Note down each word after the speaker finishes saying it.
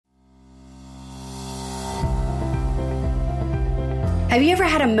Have you ever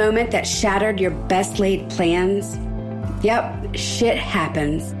had a moment that shattered your best laid plans? Yep, shit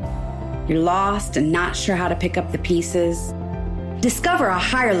happens. You're lost and not sure how to pick up the pieces. Discover a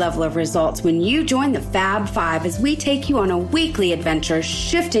higher level of results when you join the Fab Five as we take you on a weekly adventure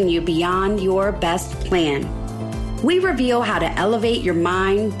shifting you beyond your best plan. We reveal how to elevate your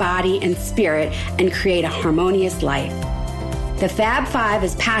mind, body, and spirit and create a harmonious life. The Fab Five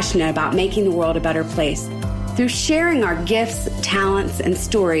is passionate about making the world a better place. Through sharing our gifts, talents, and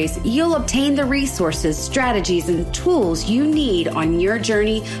stories, you'll obtain the resources, strategies, and tools you need on your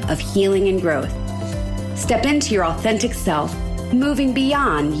journey of healing and growth. Step into your authentic self, moving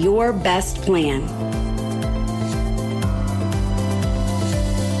beyond your best plan.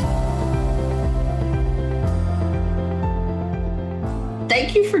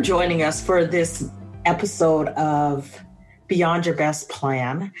 Thank you for joining us for this episode of Beyond Your Best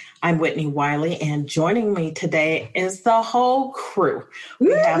Plan. I'm Whitney Wiley, and joining me today is the whole crew.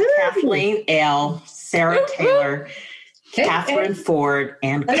 We have Kathleen L., Sarah Taylor, Catherine Ford,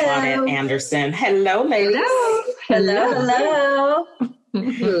 and Claudette Anderson. Hello, ladies. Hello.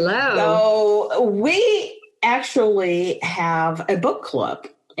 So we actually have a book club,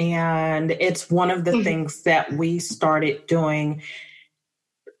 and it's one of the things that we started doing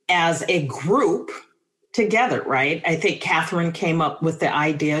as a group together, right? I think Catherine came up with the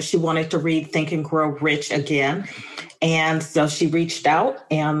idea. She wanted to read Think and Grow Rich again. And so she reached out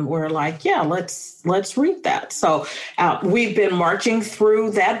and we're like, yeah, let's read that. So we've been marching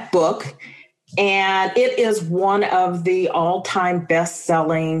through that book, and it is one of the all-time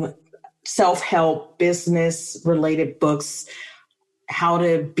best-selling self-help business related books. How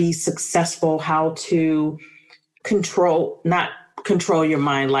to be successful, how to not control your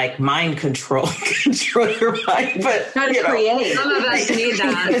mind, like mind control your mind, but how to create. Some of us need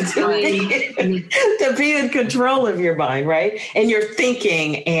that. To be in control of your mind, right? And your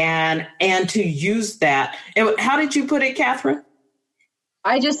thinking and to use that. And how did you put it, Catherine?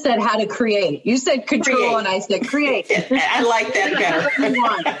 I just said how to create. You said control, and I said create. I like that better.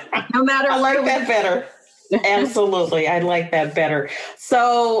 No matter what. I like that better. Absolutely. I like that better.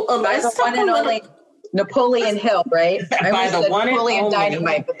 So let's talk a little. Napoleon Hill, right? By the one Napoleon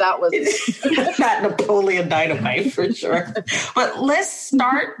Dynamite, but that was not Napoleon Dynamite for sure. But let's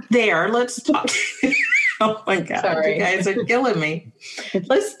start there. Let's talk. Oh my God, Sorry. You guys are killing me.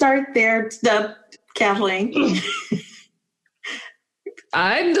 Let's start there, Kathleen.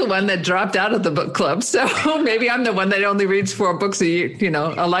 I'm the one that dropped out of the book club, so maybe I'm the one that only reads 4 books a year,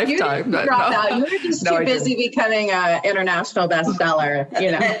 a lifetime. You didn't drop out. You were just too busy becoming an international bestseller.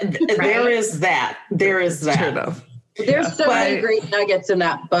 Right? There is that. True enough. There's so many great nuggets in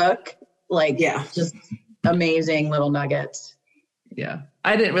that book. Just amazing little nuggets. Yeah.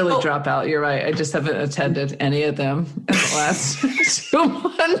 I didn't really drop out. You're right. I just haven't attended any of them in the last 2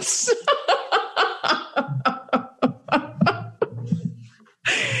 months.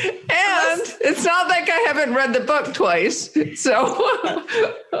 And it's not like I haven't read the book twice. Let's talk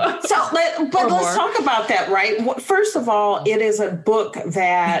about that, right? First of all, it is a book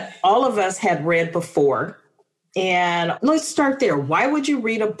that all of us had read before. And let's start there. Why would you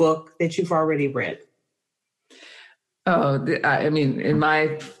read a book that you've already read? Oh, I mean,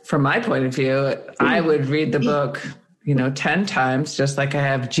 from my point of view, I would read the book, 10 times, just like I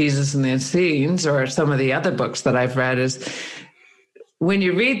have Jesus and the Essenes or some of the other books that I've read. Is when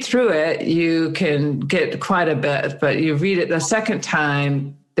you read through it, you can get quite a bit, but you read it a second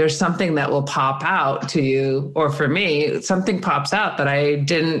time, there's something that will pop out to you. Or for me, something pops out that I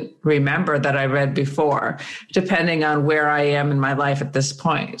didn't remember that I read before, depending on where I am in my life at this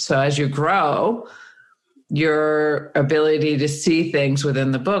point. So as you grow, your ability to see things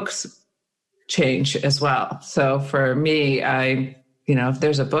within the books change as well. So for me, if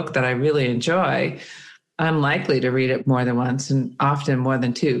there's a book that I really enjoy, I'm likely to read it more than once and often more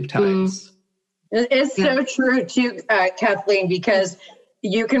than 2 times. It's so true too, Kathleen, because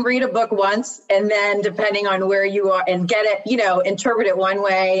you can read a book once and then depending on where you are and get it, interpret it one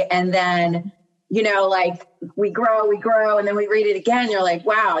way. And then, we grow and then we read it again. You're like,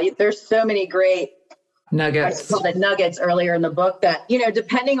 wow, there's so many great nuggets. I called it nuggets earlier in the book that,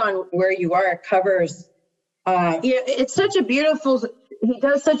 depending on where you are, it covers, it's such a beautiful, he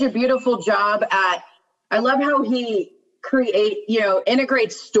does such a beautiful job at, I love how he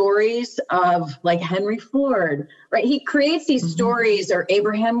integrates stories of like Henry Ford, right? He creates these stories, or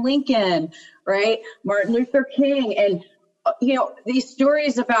Abraham Lincoln, right? Martin Luther King. And, these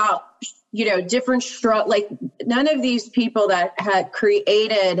stories about, different none of these people that had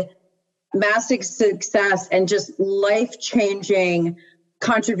created massive success and just life-changing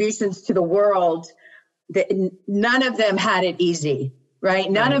contributions to the world, that none of them had it easy. right?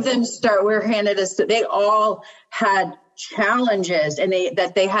 None of them were handed us. They all had challenges, and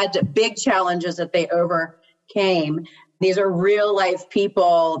they had big challenges that they overcame. These are real life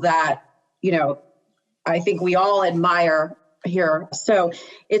people that, I think we all admire here. So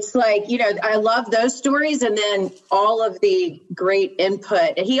it's like, I love those stories, and then all of the great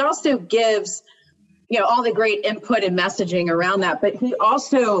input. And he also gives, all the great input and messaging around that. But he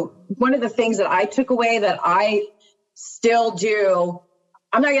also, one of the things that I took away that I still do,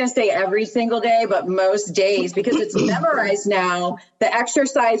 I'm not going to say every single day, but most days, because it's memorized now, the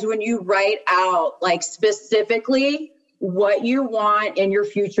exercise when you write out like specifically what you want in your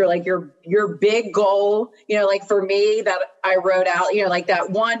future, like your big goal, like for me that I wrote out, like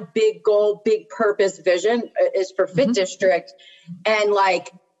that one big goal, big purpose vision is for Fit District. And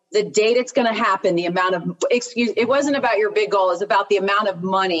like the date it's going to happen, the amount of, it wasn't about your big goal. It's about the amount of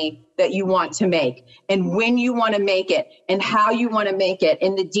money that you want to make and when you want to make it and how you want to make it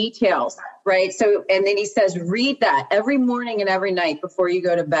and the details, right? So, and then he says, read that every morning and every night before you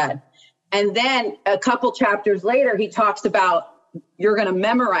go to bed. And then a couple chapters later, he talks about you're going to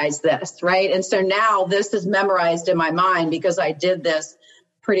memorize this, right? And so now this is memorized in my mind because I did this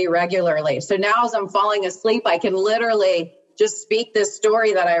pretty regularly. So now as I'm falling asleep, I can literally just speak this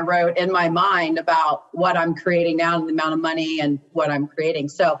story that I wrote in my mind about what I'm creating now and the amount of money and what I'm creating.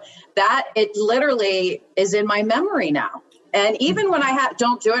 So that it literally is in my memory now. And even when I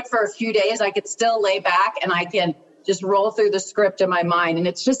don't do it for a few days, I could still lay back and I can just roll through the script in my mind. And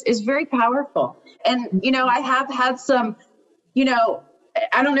it's very powerful. And, I have had some,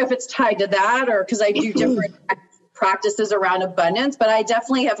 I don't know if it's tied to that or because I do different practices around abundance, but I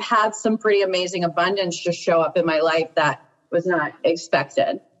definitely have had some pretty amazing abundance just show up in my life that was not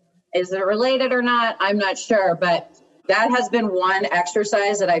expected. Is it related or not? I'm not sure, but that has been one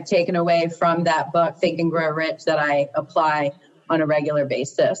exercise that I've taken away from that book, Think and Grow Rich, that I apply on a regular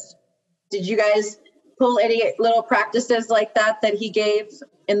basis. Did you guys pull any little practices like that he gave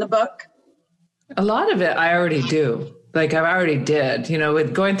in the book? A lot of it I already do. Like I already did,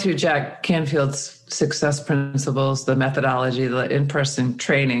 with going through Jack Canfield's success principles, the methodology, the in-person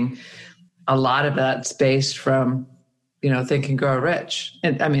training, a lot of that's based from, Think and Grow Rich.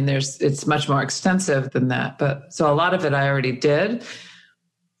 And I mean, it's much more extensive than that, but so a lot of it I already did.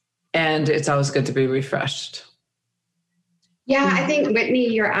 And it's always good to be refreshed. Yeah, I think, Whitney,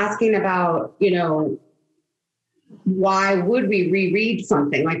 you're asking about, why would we reread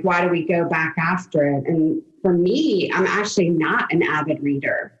something? Like, why do we go back after it? And for me, I'm actually not an avid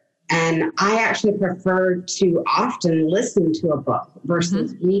reader. And I actually prefer to often listen to a book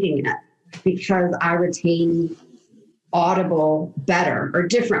versus reading it because I retain Audible better or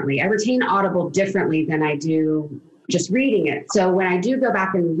differently. I retain Audible differently than I do just reading it. So when I do go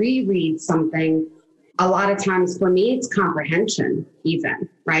back and reread something, a lot of times for me, it's comprehension even,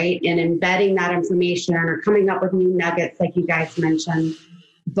 right? And embedding that information or coming up with new nuggets like you guys mentioned.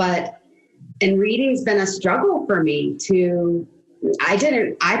 And reading's been a struggle for me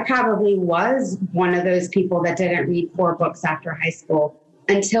I probably was one of those people that didn't read 4 books after high school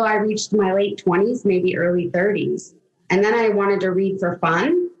until I reached my late 20s, maybe early 30s. And then I wanted to read for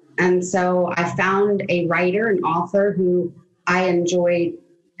fun. And so I found a writer, an author who I enjoyed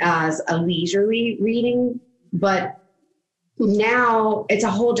as a leisurely reading, but now it's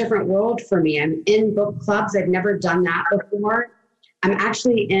a whole different world for me. I'm in book clubs. I've never done that before. I'm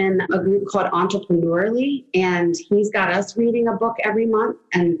actually in a group called Entrepreneurly, and he's got us reading a book every month.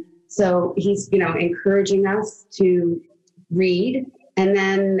 And so he's, encouraging us to read. And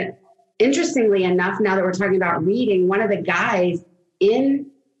then interestingly enough, now that we're talking about reading, one of the guys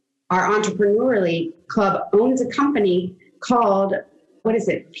in our Entrepreneurly club owns a company called,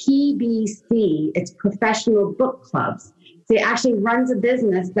 PBC. It's Professional Book Clubs. So he actually runs a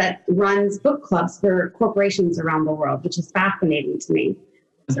business that runs book clubs for corporations around the world, which is fascinating to me.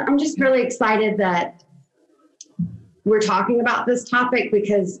 So I'm just really excited that we're talking about this topic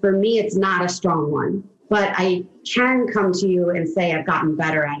because for me, it's not a strong one, but I can come to you and say I've gotten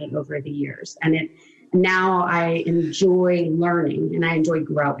better at it over the years. And now I enjoy learning and I enjoy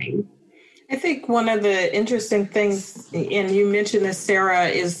growing. I think one of the interesting things, and you mentioned this, Sarah,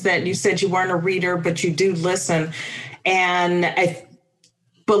 is that you said you weren't a reader, but you do listen. And I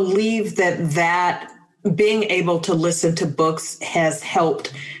believe that being able to listen to books has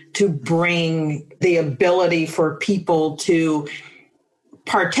helped to bring the ability for people to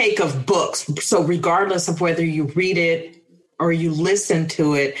partake of books. So regardless of whether you read it or you listen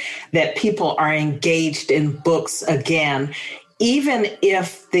to it, that people are engaged in books again. Even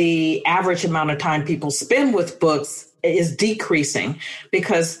if the average amount of time people spend with books is decreasing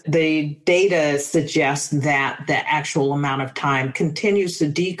because the data suggests that the actual amount of time continues to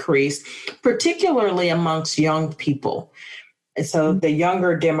decrease, particularly amongst young people. And so the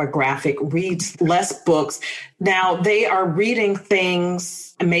younger demographic reads less books. Now they are reading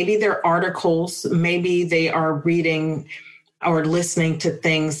things, maybe they're articles, maybe they are reading or listening to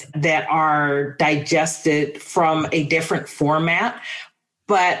things that are digested from a different format.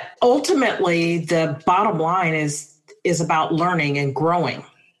 But ultimately, the bottom line is about learning and growing.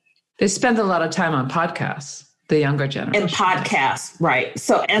 They spend a lot of time on podcasts, the younger generation. And podcasts, right.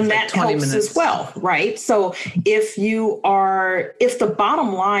 So, and like that helps minutes. As well, right? So if the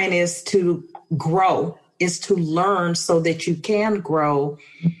bottom line is to grow, is to learn so that you can grow,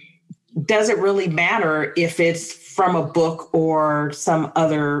 does it really matter if it's from a book or some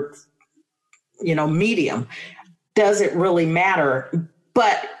other, medium? Does it really matter?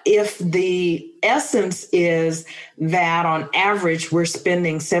 But if the essence is that on average, we're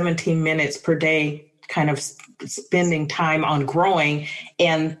spending 17 minutes per day kind of spending time on growing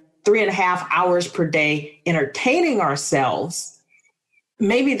and 3.5 hours per day entertaining ourselves,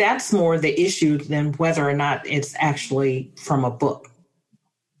 maybe that's more the issue than whether or not it's actually from a book.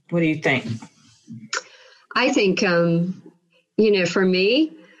 What do you think? I think, for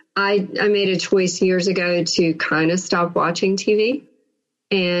me, I made a choice years ago to kind of stop watching TV.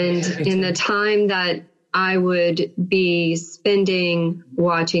 And in the time that I would be spending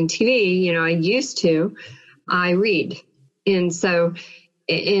watching TV, I read. And so,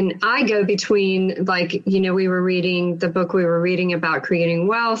 and I go between we were reading the book we were reading about creating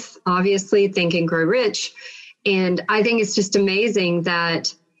wealth, obviously Think and Grow Rich. And I think it's just amazing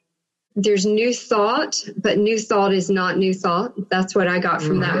that there's new thought, but new thought is not new thought. That's what I got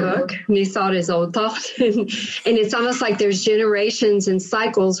from that book. New thought is old thought. And it's almost like there's generations and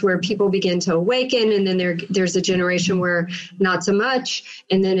cycles where people begin to awaken. And then there's a generation where not so much.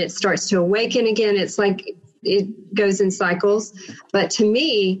 And then it starts to awaken again. It's like it goes in cycles. But to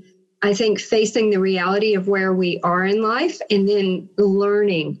me, I think facing the reality of where we are in life and then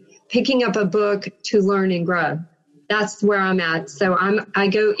learning, picking up a book to learn and grow. That's where I'm at. So I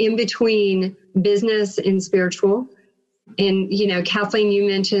go in between business and spiritual. And, Kathleen, you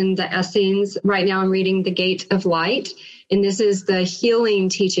mentioned the Essenes. Right now I'm reading The Gate of Light, and this is the healing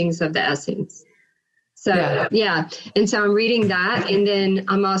teachings of the Essenes. So, yeah. And so I'm reading that. And then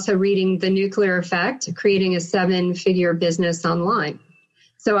I'm also reading The Nuclear Effect, creating a 7-figure business online.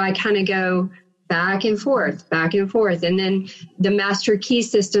 So I kind of go back and forth. And then The Master Key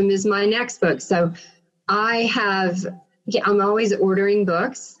System is my next book. So I'm always ordering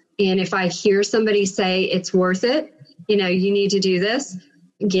books. And if I hear somebody say it's worth it, you need to do this,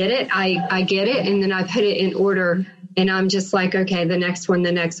 get it. I get it. And then I put it in order and I'm just like, okay, the next one.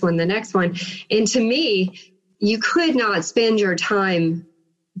 And to me, you could not spend your time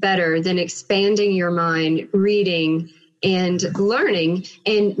better than expanding your mind, reading and learning.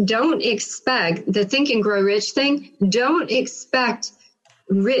 And don't expect the Think and Grow Rich thing. Don't expect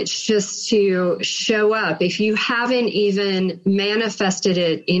rich just to show up if you haven't even manifested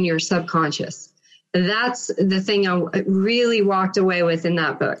it in your subconscious. That's the thing I really walked away with in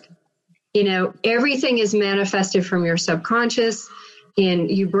that book. Everything is manifested from your subconscious and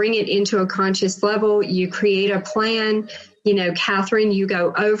you bring it into a conscious level. You create a plan. Catherine, you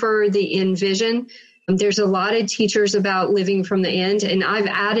go over the end vision. There's a lot of teachers about living from the end, and I've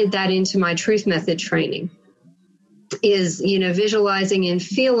added that into my truth method training. Is, visualizing and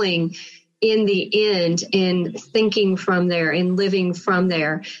feeling in the end and thinking from there and living from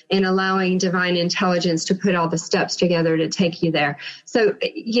there and allowing divine intelligence to put all the steps together to take you there. So,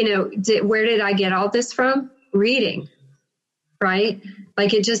 where did I get all this from? Reading, right?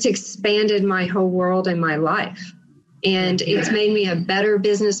 Like it just expanded my whole world and my life. And it's made me a better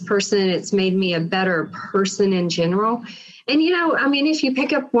business person. It's made me a better person in general. And, if you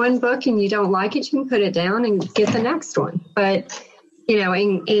pick up one book and you don't like it, you can put it down and get the next one. But,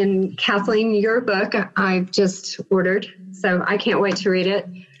 in Kathleen, your book, I've just ordered. So I can't wait to read it.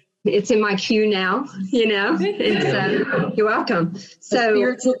 It's in my queue now, and so you're welcome. So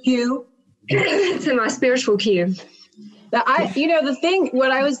spiritual queue. It's in my spiritual queue. The thing,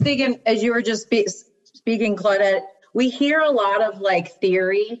 what I was thinking as you were just speaking, Claudette, we hear a lot of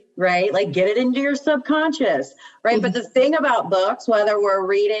theory, right? Like get it into your subconscious, right? Mm-hmm. But the thing about books, whether we're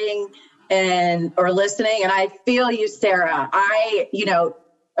reading or listening, and I feel you, Sarah,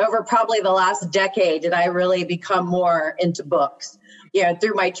 over probably the last decade, did I really become more into books?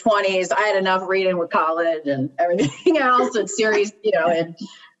 Through my 20s, I had enough reading with college and everything else and series, and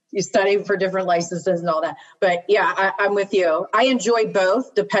you study for different licenses and all that. But yeah, I'm with you. I enjoy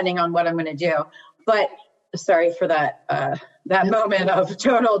both depending on what I'm going to do. But sorry for that moment of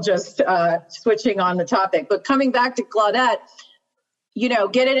total just switching on the topic. But coming back to Claudette,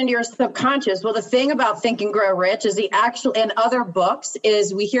 get it into your subconscious. Well, the thing about Think and Grow Rich is in other books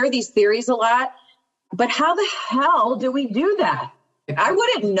is we hear these theories a lot, but how the hell do we do that? I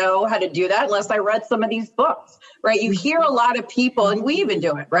wouldn't know how to do that unless I read some of these books, right? You hear a lot of people, and we even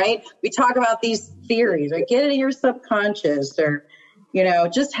do it, right? We talk about these theories, right? Get it in your subconscious, or,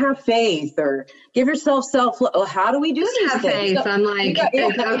 just have faith, or give yourself self-love. Well, how do we do these have things? faith. I'm like,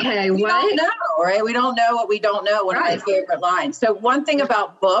 okay, we what? don't know, right? We don't know what we don't know. One of my favorite lines. So one thing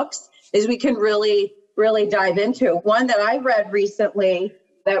about books is we can really, really dive into. One that I read recently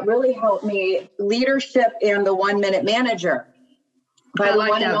that really helped me, Leadership and the 1 Minute Manager. I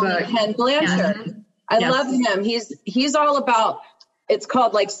like that book. Ken Blanchard. Yeah. I love him. He's all about, it's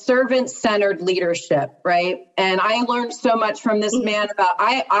called like servant-centered leadership, right? And I learned so much from this man about,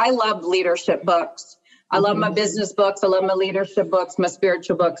 I love leadership books. I love my business books. I love my leadership books, my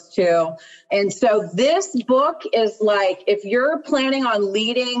spiritual books too. And so this book is like, if you're planning on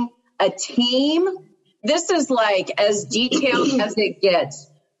leading a team, this is like as detailed as it gets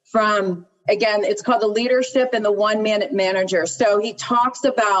from, again, it's called the Leadership and the 1 Minute Manager. So he talks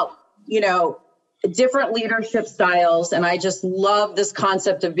about, different leadership styles. And I just love this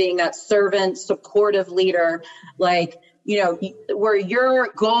concept of being that servant, supportive leader, like, where your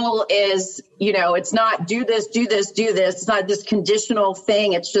goal is, it's not do this, do this, do this. It's not this conditional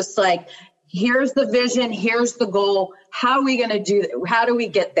thing. It's just like, here's the vision, here's the goal. How are we going to do that? How do we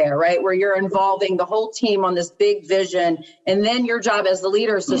get there, right? Where you're involving the whole team on this big vision. And then your job as the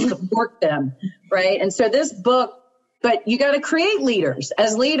leader is to support them, right? And so this book, but you got to create leaders.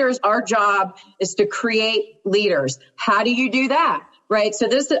 As leaders, our job is to create leaders. How do you do that? Right. So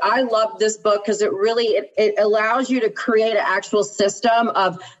I love this book because it really, it allows you to create an actual system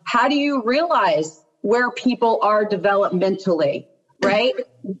of how do you realize where people are developmentally, right?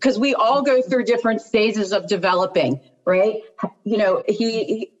 Because we all go through different stages of developing, right?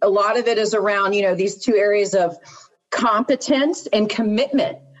 A lot of it is around, these two areas of competence and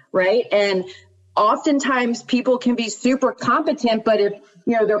commitment, right? And oftentimes people can be super competent, but if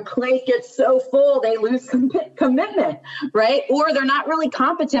their plate gets so full, they lose commitment, right? Or they're not really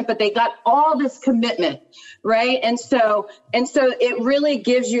competent, but they got all this commitment, right? And so it really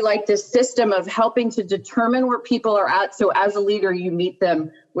gives you like this system of helping to determine where people are at. So as a leader, you meet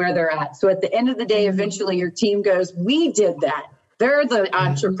them where they're at. So at the end of the day, eventually your team goes, we did that. They're the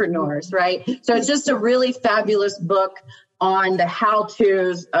entrepreneurs, right? So it's just a really fabulous book on the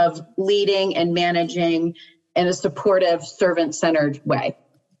how-tos of leading and managing in a supportive, servant-centered way.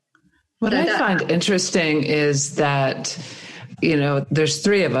 What I find interesting is that, there's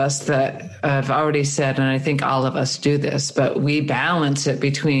three of us that I've already said, and I think all of us do this, but we balance it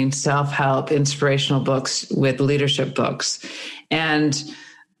between self-help, inspirational books with leadership books. And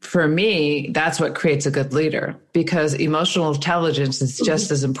for me, that's what creates a good leader, because emotional intelligence is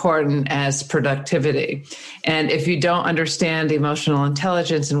just as important as productivity. And if you don't understand emotional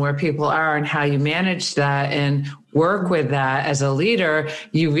intelligence and where people are and how you manage that and work with that as a leader,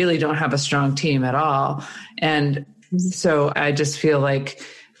 you really don't have a strong team at all. And so I just feel like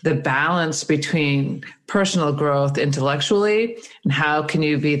the balance between personal growth intellectually and how can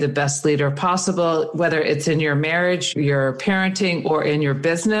you be the best leader possible, whether it's in your marriage, your parenting, or in your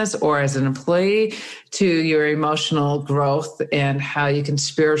business, or as an employee, to your emotional growth and how you can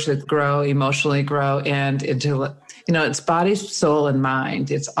spiritually grow, emotionally grow, and it's body, soul, and mind.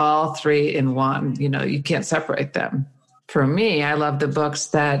 It's all three in one. You can't separate them. For me, I love the books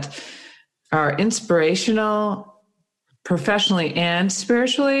that are inspirational, professionally and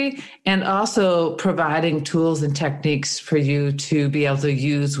spiritually, and also providing tools and techniques for you to be able to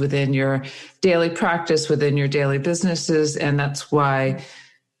use within your daily practice, within your daily businesses. And that's why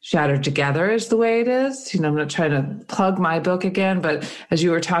Shattered Together is the way it is. I'm not trying to plug my book again, but as you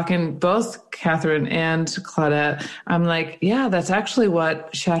were talking, both Catherine and Claudette, I'm like, yeah, that's actually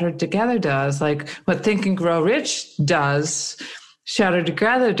what Shattered Together does. Like what Think and Grow Rich does, Shattered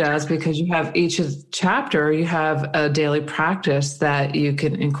Together does, because you have each chapter, you have a daily practice that you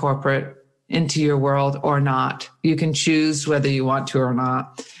can incorporate into your world or not. You can choose whether you want to or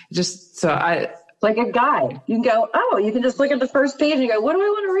not. Like a guide. You can go, you can just look at the first page and go, what do I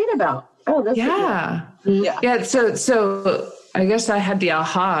want to read about? Oh, this is Yeah. So I guess I had the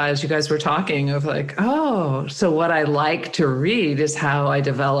aha as you guys were talking of like, so what I like to read is how I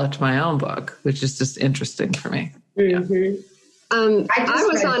developed my own book, which is just interesting for me. Mm-hmm. Yeah. I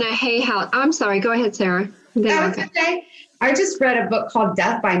was on a Hay House. I'm sorry. Go ahead, Sarah. Okay. I just read a book called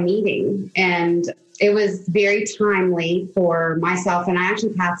Death by Meeting, and it was very timely for myself, and I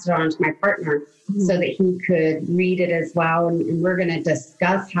actually passed it on to my partner so that he could read it as well. And we're going to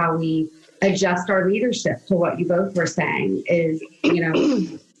discuss how we adjust our leadership to what you both were saying is,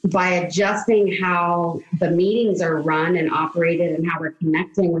 by adjusting how the meetings are run and operated and how we're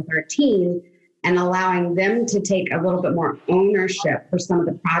connecting with our team and allowing them to take a little bit more ownership for some of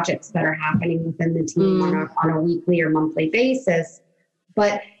the projects that are happening within the team on a weekly or monthly basis.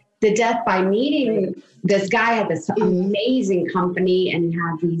 But the death by meeting, this guy had this amazing company and he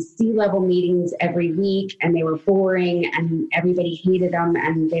had these C-level meetings every week, and they were boring and everybody hated them,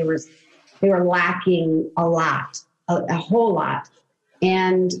 and they were lacking a lot, a whole lot.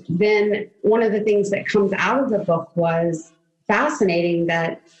 And then one of the things that comes out of the book was fascinating,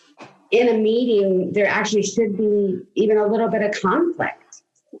 that in a meeting, there actually should be even a little bit of conflict.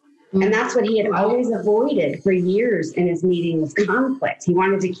 And that's what he had always avoided for years in his meetings, conflict. He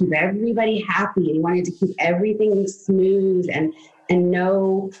wanted to keep everybody happy. He wanted to keep everything smooth and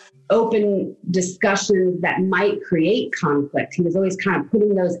no open discussions that might create conflict. He was always kind of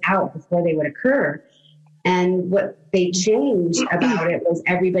putting those out before they would occur. And what they changed about it was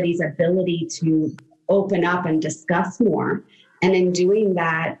everybody's ability to open up and discuss more. And in doing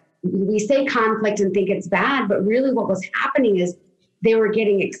that, we say conflict and think it's bad, but really what was happening is they were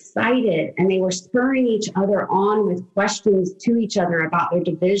getting excited and they were spurring each other on with questions to each other about their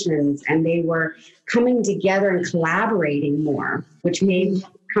divisions, and they were coming together and collaborating more, which gave the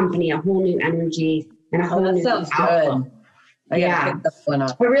company a whole new energy and a whole new outlook. Yeah,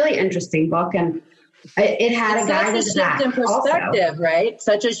 a really interesting book, and it had a guy with that. Such a shift in perspective, also. Right?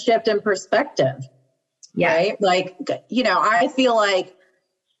 Such a shift in perspective. Yeah. Right? Like, I feel like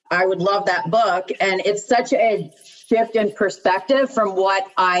I would love that book, and it's such a shift in perspective from what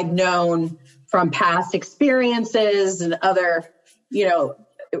I've known from past experiences and other,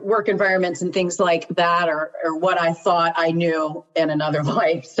 work environments and things like that, or what I thought I knew in another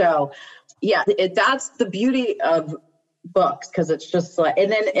life. So yeah, that's the beauty of books, because it's just like,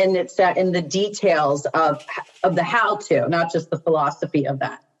 and it's in the details of the how to, not just the philosophy of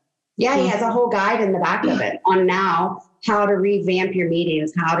that. Yeah, he has a whole guide in the back of it on how to revamp your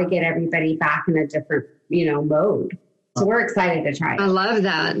meetings, how to get everybody back in a different, mode. So we're excited to try it. I love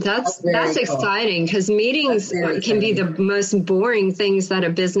that. That's cool. Exciting, because meetings can be the most boring things that a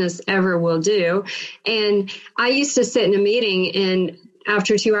business ever will do. And I used to sit in a meeting, and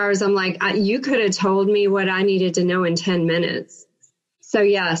after 2 hours, I'm like, you could have told me what I needed to know in 10 minutes. So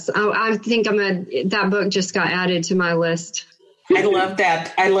yes, I think that book just got added to my list. I love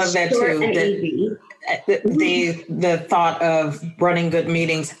that. I love that too. The thought of running good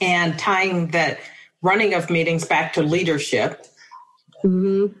meetings and tying that running of meetings back to leadership.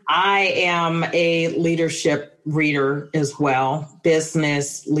 Mm-hmm. I am a leadership reader as well.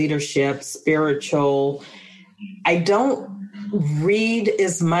 Business, leadership, spiritual. I don't read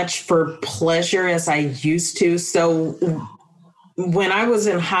as much for pleasure as I used to. So when I was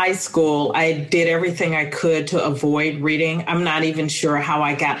in high school, I did everything I could to avoid reading. I'm not even sure how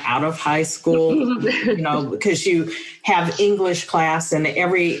I got out of high school, because you have English class and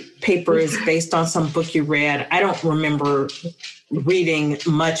every paper is based on some book you read. I don't remember reading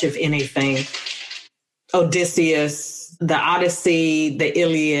much of anything. Odysseus, the Odyssey, the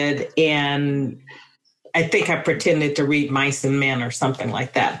Iliad, and I think I pretended to read Mice and Men or something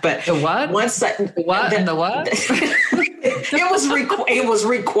like that. But the what? The what? It was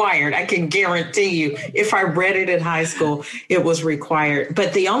required. I can guarantee you, if I read it in high school, it was required.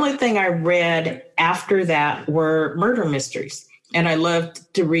 But the only thing I read after that were murder mysteries. And I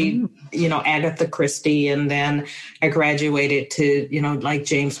loved to read, Agatha Christie. And then I graduated to, like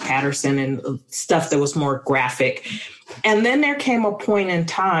James Patterson and stuff that was more graphic. And then there came a point in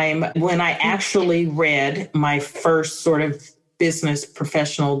time when I actually read my first sort of business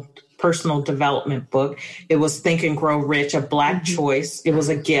professional personal development book. It was Think and Grow Rich, a Black choice. It was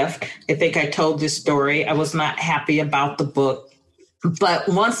a gift. I think I told this story. I was not happy about the book. But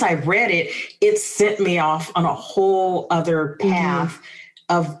once I read it, it sent me off on a whole other path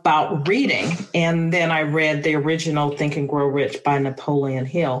about reading. And then I read the original Think and Grow Rich by Napoleon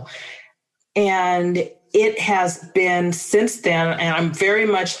Hill. And it has been since then, and I'm very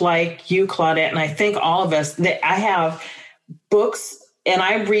much like you, Claudette, and I think all of us, that I have books and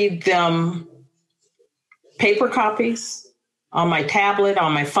I read them paper copies on my tablet,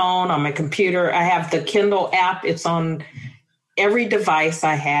 on my phone, on my computer. I have the Kindle app. It's on every device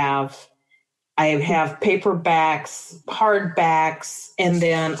I have. I have paperbacks, hardbacks, and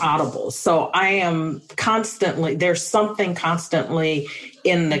then Audibles. So I am there's something constantly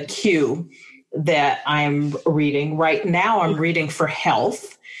in the queue that I'm reading. Right now I'm reading for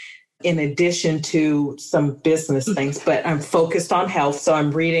health. in addition to some business things, but I'm focused on health. So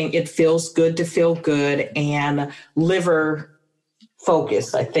I'm reading It Feels Good to Feel Good and Liver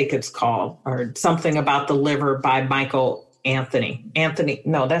Focus, I think it's called, or something about the liver by Michael Anthony.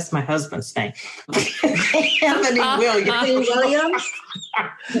 No, that's my husband's name. Anthony Williams.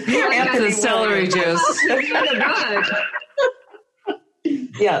 Anthony celery juice.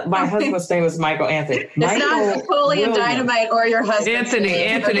 Yeah, my husband's name was Michael Anthony. It's not Napoleon Dynamite or your husband.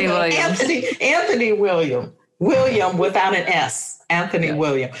 Anthony Williams. Anthony William. William without an S. Anthony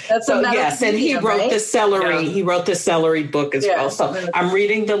William. That's so yes, and he wrote the celery. Yeah. He wrote the celery book as well. So I'm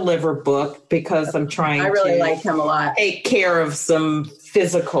reading the liver book because I'm trying I really to like him a lot. Take care of some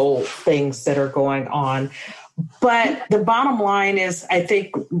physical things that are going on. But the bottom line is, I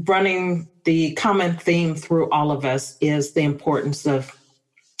think running the common theme through all of us is the importance of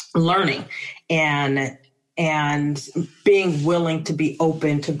learning and being willing to be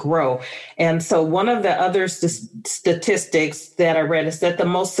open to grow. And so one of the other statistics that I read is that the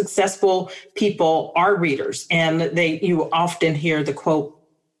most successful people are readers. And you often hear the quote,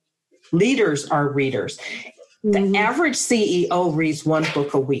 leaders are readers. The average CEO reads one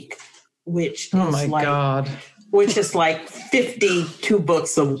book a week, which is like 52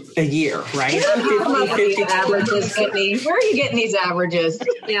 books a year, right? 50 averages. Where are you getting these averages?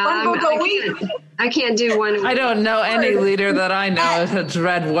 Yeah, one book a week. I can't do one. I don't know any leader that I know that's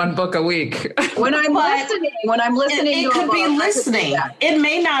read one book a week. When I'm listening, it could be listening. It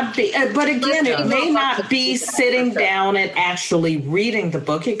may not be, but again, it may not be sitting down and actually reading the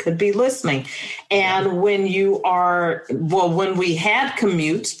book. It could be listening. And when when we had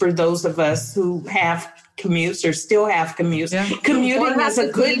commutes, for those of us who have commutes or still have commutes, commuting is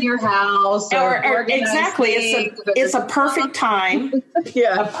a good in your house or exactly. It's a perfect time.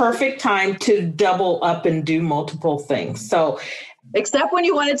 A perfect time to double up and do multiple things. So except when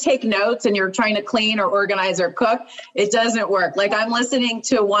you want to take notes and you're trying to clean or organize or cook, it doesn't work. Like I'm listening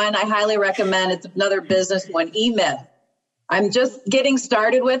to one I highly recommend. It's another business one, E-Myth. I'm just getting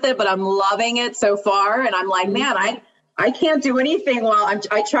started with it, but I'm loving it so far. And I'm like, man, I can't do anything while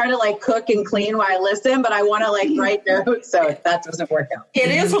I try to like cook and clean while I listen, but I want to like write notes. So that doesn't work out. It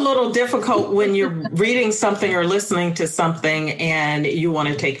is a little difficult when you're reading something or listening to something and you want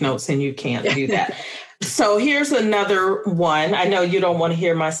to take notes and you can't do that. So here's another one. I know you don't want to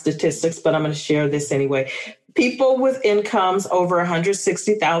hear my statistics, but I'm going to share this anyway. People with incomes over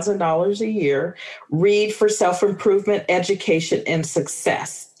 $160,000 a year read for self-improvement, education, and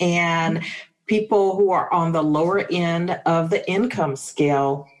success. And people who are on the lower end of the income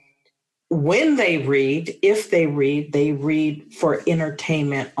scale, when they read, if they read for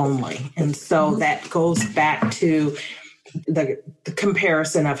entertainment only. And so that goes back to the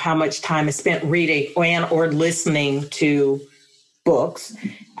comparison of how much time is spent reading or listening to books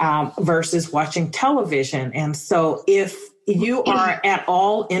versus watching television. And so if you are at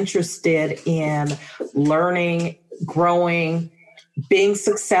all interested in learning, growing, being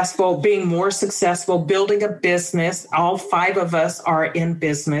successful, being more successful, building a business. All 5 of us are in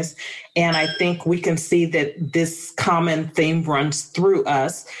business. And I think we can see that this common theme runs through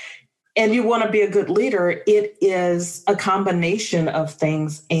us. And you want to be a good leader, it is a combination of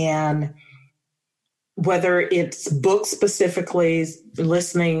things. And whether it's books specifically,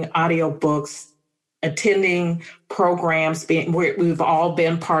 listening, audiobooks, attending programs, we've all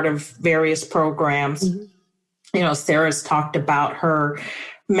been part of various programs. Mm-hmm. You know, Sarah's talked about her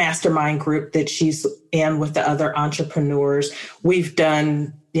mastermind group that she's in with the other entrepreneurs. We've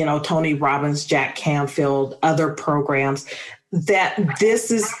done, Tony Robbins, Jack Canfield, other programs. That this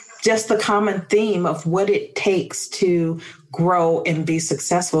is just the common theme of what it takes to grow and be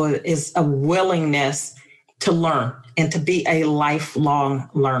successful is a willingness to learn and to be a lifelong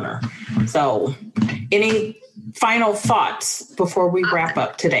learner. So any final thoughts before we wrap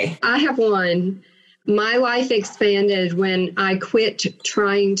up today? I have one. My life expanded when I quit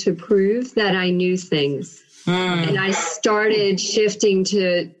trying to prove that I knew things. And I started shifting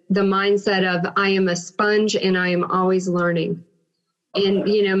to the mindset of I am a sponge and I am always learning.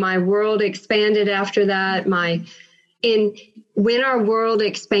 And, my world expanded after that. And when our world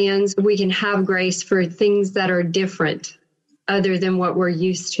expands, we can have grace for things that are different other than what we're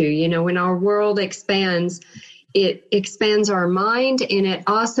used to. When our world expands, it expands our mind, and it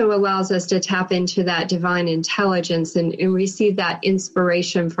also allows us to tap into that divine intelligence and receive that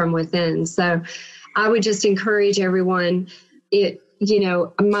inspiration from within. So I would just encourage everyone,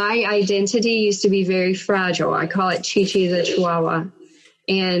 my identity used to be very fragile. I call it Chi-Chi the Chihuahua.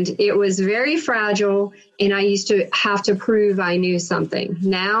 And it was very fragile, and I used to have to prove I knew something.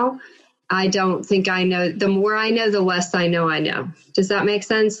 Now I don't think I know. The more I know, the less I know I know. Does that make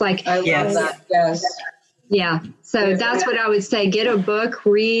sense? Like, I love that. Yes. Yeah. So that's what I would say. Get a book,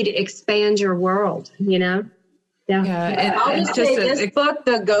 read, expand your world, you know? Yeah. And I'll just say this book,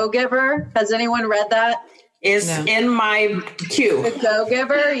 The Go-Giver. Has anyone read that? Is in my queue. The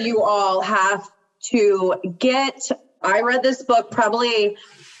Go-Giver, you all have to get. I read this book probably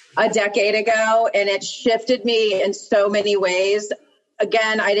a decade ago, and it shifted me in so many ways.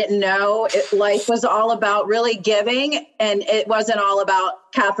 Again, I didn't know life was all about really giving, and it wasn't all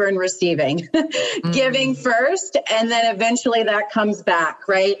about Catherine receiving. Giving first, and then eventually that comes back,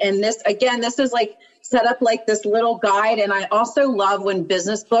 right? And this is like set up like this little guide. And I also love when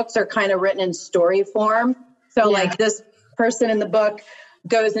business books are kind of written in story form. So like this person in the book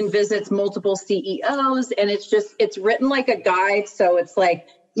goes and visits multiple CEOs, and it's written like a guide. So it's like,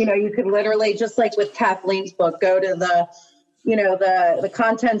 you know, you could literally, just like with Kathleen's book, go to the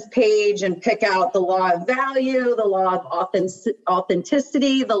contents page and pick out the law of value, the law of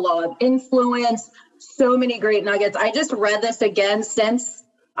authenticity, the law of influence. So many great nuggets. I just read this again since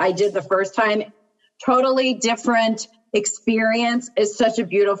I did the first time. Totally different experience. It's such a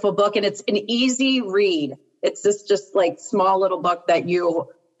beautiful book, and it's an easy read. It's just like small little book that you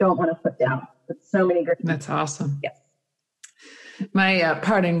don't want to put down. It's so many great. That's awesome. Yes. My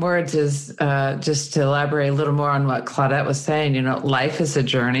parting words is just to elaborate a little more on what Claudette was saying. You know, life is a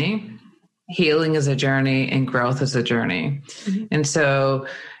journey, healing is a journey, and growth is a journey. Mm-hmm. And so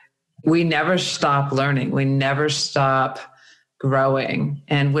we never stop learning. We never stop growing.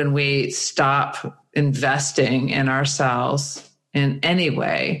 And when we stop investing in ourselves in any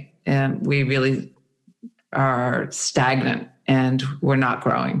way, and we really are stagnant and we're not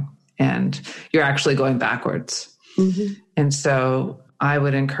growing, and you're actually going backwards. Mm-hmm. And so I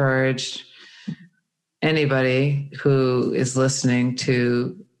would encourage anybody who is listening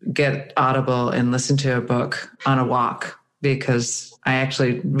to get Audible and listen to a book on a walk, because I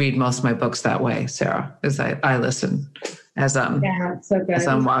actually read most of my books that way, Sarah, as I listen as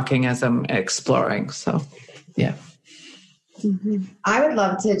I'm walking, as I'm exploring. So, yeah. Mm-hmm. I would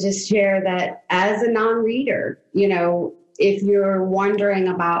love to just share that as a non-reader, you know, if you're wondering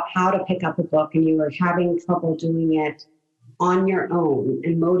about how to pick up a book and you are having trouble doing it on your own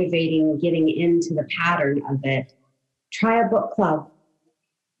and motivating getting into the pattern of it, try a book club.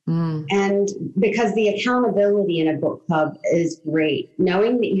 And because the accountability in a book club is great,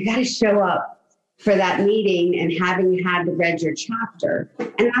 knowing that you got to show up for that meeting and having had read your chapter.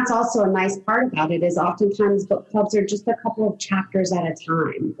 And that's also a nice part about it, is oftentimes book clubs are just a couple of chapters at a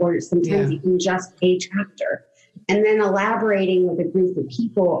time, or sometimes even just a chapter. And then elaborating with a group of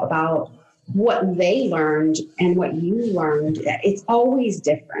people about what they learned and what you learned, it's always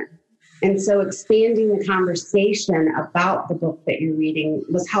different. And so expanding the conversation about the book that you're reading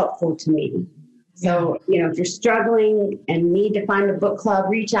was helpful to me. So, you know, if you're struggling and need to find a book club,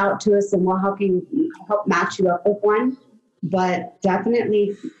 reach out to us and we'll help match you up with one. But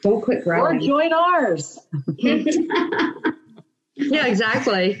definitely don't quit growing. Or join ours. Yeah,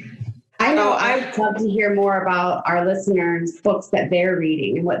 exactly. I know I'd love to hear more about our listeners' books that they're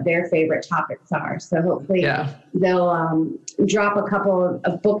reading and what their favorite topics are. So hopefully they'll drop a couple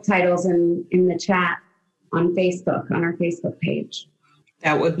of book titles in the chat on Facebook, on our Facebook page.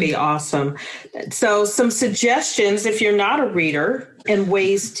 That would be awesome. So some suggestions, if you're not a reader, and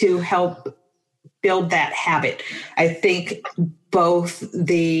ways to help build that habit. I think both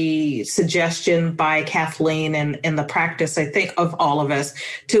the suggestion by Kathleen and the practice, I think, of all of us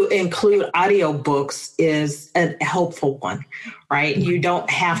to include audiobooks is a helpful one, right? You don't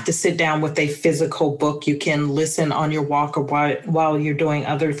have to sit down with a physical book. You can listen on your walk or while you're doing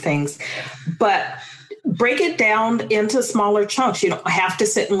other things. But break it down into smaller chunks. You don't have to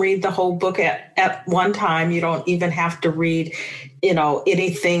sit and read the whole book at one time. You don't even have to read,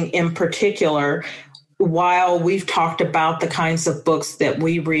 anything in particular. While we've talked about the kinds of books that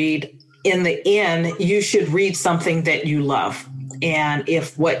we read, in the end, you should read something that you love. And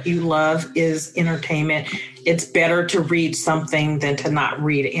if what you love is entertainment, it's better to read something than to not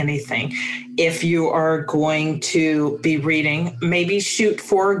read anything. If you are going to be reading, maybe shoot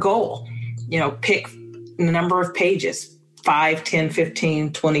for a goal. Pick the number of pages, 5, 10,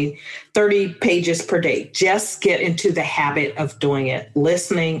 15, 20, 30 pages per day. Just get into the habit of doing it,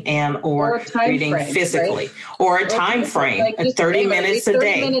 listening or reading frame, physically, right? or a time frame, like 30 minutes a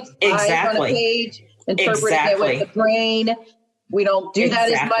day. Exactly. On a page, interpreting it with the brain. We don't do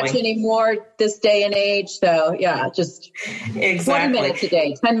that as much anymore this day and age. So just 20 minutes a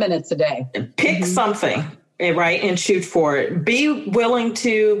day, 10 minutes a day. Pick something, right, and shoot for it. Be willing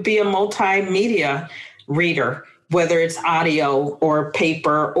to be a multimedia reader. whether it's audio or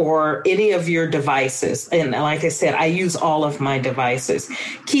paper or any of your devices. And like I said, I use all of my devices.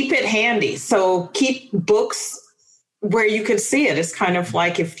 Keep it handy. So keep books where you can see it. It's kind of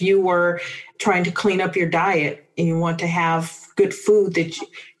like if you were trying to clean up your diet and you want to have good food,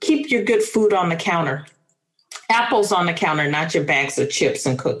 keep your good food on the counter. Apples on the counter, not your bags of chips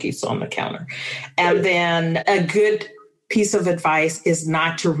and cookies on the counter. And then a good piece of advice is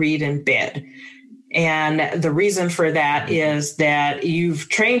not to read in bed. And the reason for that is that you've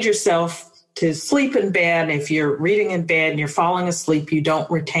trained yourself to sleep in bed. If you're reading in bed and you're falling asleep, you don't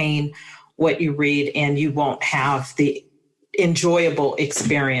retain what you read and you won't have the enjoyable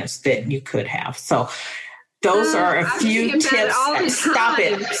experience that you could have. So those are a few tips. Stop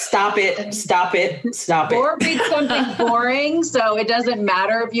it. Or read something boring so it doesning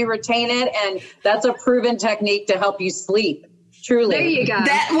matter if you retain it. And that's a proven technique to help you sleep. Truly. There you go.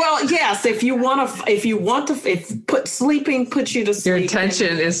 Yes. If sleeping puts you to sleep. Your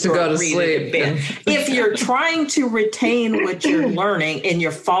intention is to go to sleep. If you're trying to retain what you're learning and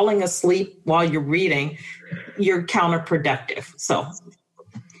you're falling asleep while you're reading, you're counterproductive. So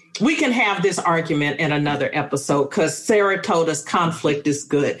we can have this argument in another episode because Sarah told us conflict is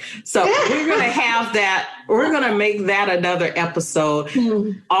good. So we're going to have that. We're going to make that another episode.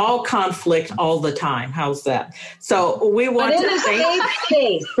 All conflict all the time. How's that? So we want to safe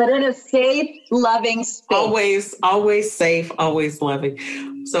space, but in a safe, loving space. Always safe, always loving.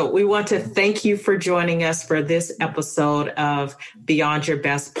 So we want to thank you for joining us for this episode of Beyond Your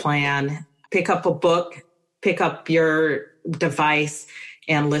Best Plan. Pick up a book, pick up your device,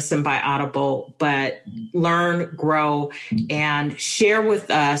 and listen by Audible, but learn, grow, and share with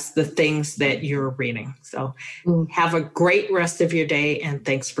us the things that you're reading. So have a great rest of your day, and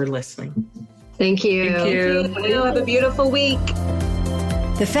thanks for listening. Thank you. Thank you. Have a beautiful week.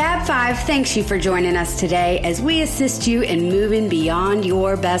 The Fab Five thanks you for joining us today as we assist you in moving beyond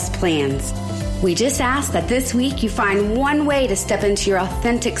your best plans. We just ask that this week you find one way to step into your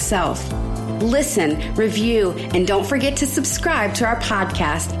authentic self. Listen, review, and don't forget to subscribe to our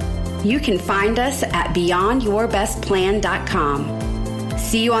podcast. You can find us at beyondyourbestplan.com.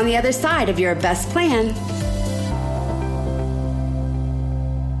 See you on the other side of your best plan.